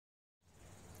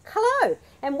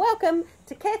and welcome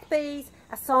to Kath Bee's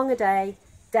A Song a Day,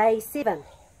 Day 7.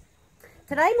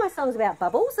 Today my song's about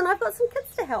bubbles and I've got some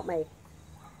kids to help me.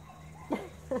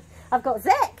 I've got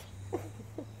Zach,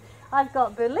 I've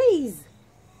got Belize,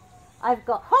 I've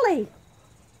got Holly,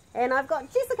 and I've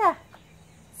got Jessica.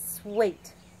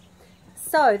 Sweet.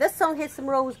 So this song has some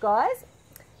rules, guys.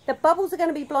 The bubbles are going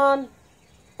to be blown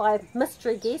by a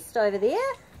mystery guest over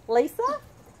there, Lisa,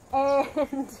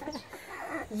 and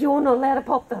you're not allowed to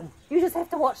pop them. You just have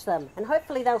to watch them, and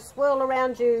hopefully they'll swirl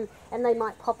around you and they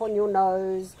might pop on your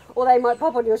nose, or they might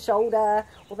pop on your shoulder,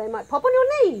 or they might pop on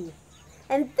your knee.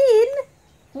 And then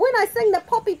when I sing the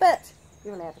poppy bit,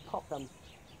 you're allowed to pop them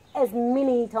as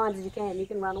many times as you can. You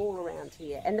can run all around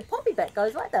here, and the poppy bit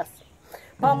goes like this: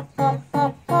 pop, pop,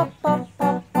 pop, pop, pop,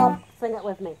 pop, pop. Sing it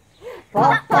with me.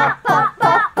 Pop, pop, pop,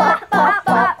 pop, pop, pop,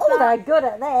 pop. Oh, they're good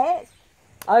at that.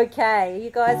 Okay, are you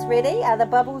guys ready? Are the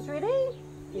bubbles ready?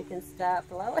 You can start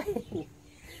blowing.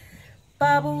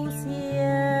 Bubbles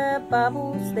here,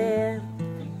 bubbles there,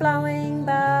 blowing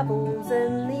bubbles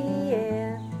in the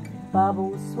air.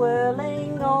 Bubbles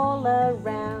swirling all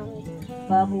around,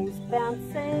 bubbles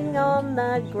bouncing on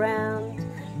the ground.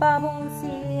 Bubbles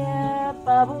here,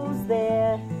 bubbles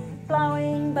there,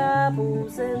 blowing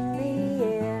bubbles in the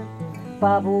air.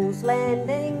 Bubbles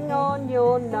landing on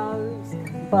your nose,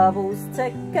 bubbles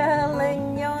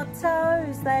tickling your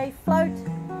toes. They float,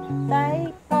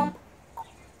 they pop,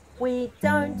 we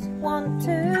don't want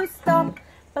to stop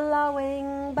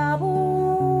blowing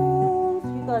bubbles.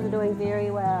 You guys are doing very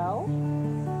well.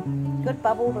 Good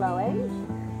bubble blowing.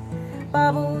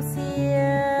 Bubbles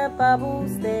here,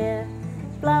 bubbles there,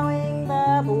 blowing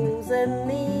bubbles in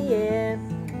the air.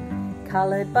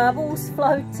 Coloured bubbles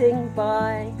floating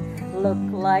by, look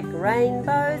like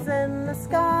rainbows in the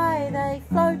sky. They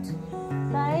float,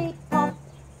 they pop,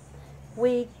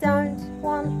 we don't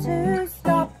want to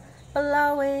stop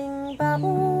blowing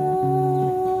bubbles.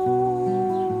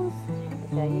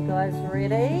 Okay, you guys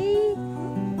ready?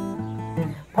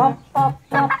 Pop, pop,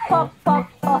 pop, pop, pop,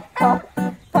 pop, pop,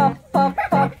 pop, pop,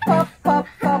 pop, pop, pop,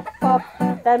 pop, pop.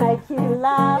 They make you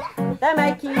laugh, they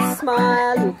make you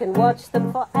smile. You can watch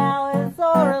them for hours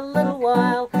or a little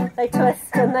while. They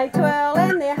twist and they twirl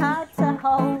and they're hard to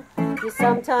hold. You're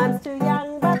sometimes too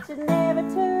young but you're never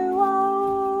too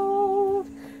old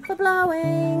for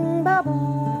blowing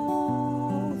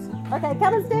bubbles. Okay,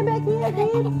 come and stand back here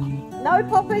again. No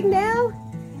popping now.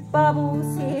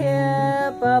 Bubbles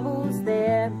here, bubbles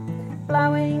there,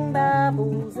 blowing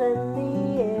bubbles in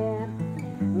the air.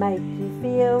 Make you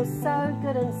feel so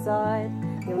good inside.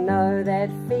 You'll know that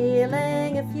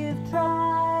feeling if you've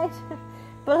tried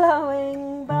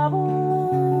blowing bubbles.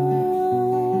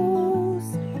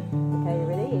 Okay, you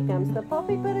ready? Here comes the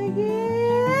poppy bit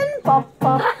again. Pop,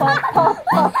 pop, pop, pop,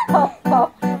 pop, pop,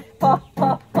 pop, pop, pop,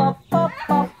 pop, pop,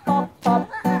 pop, pop, pop.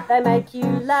 They make you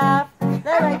laugh,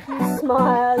 they make you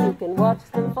smile. You can watch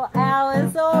them for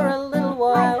hours or a little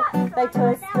while. They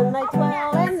twist and they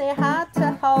twirl and they're hard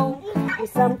to hold. You're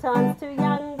sometimes too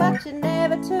young but you're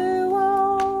never too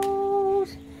old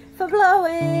for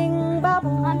blowing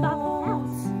bubbles.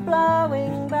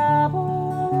 Blowing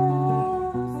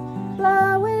bubbles,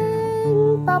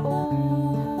 blowing bubbles.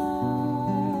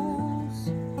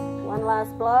 One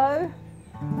last blow.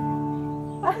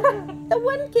 The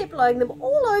wind kept blowing them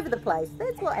all over the place.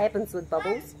 That's what happens with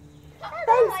bubbles.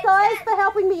 Thanks guys for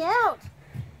helping me out.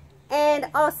 And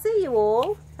I'll see you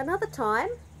all another time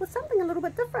with something a little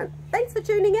bit different. Thanks for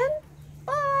tuning in.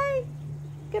 Bye.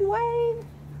 You can wave.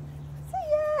 See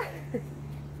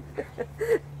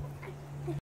ya.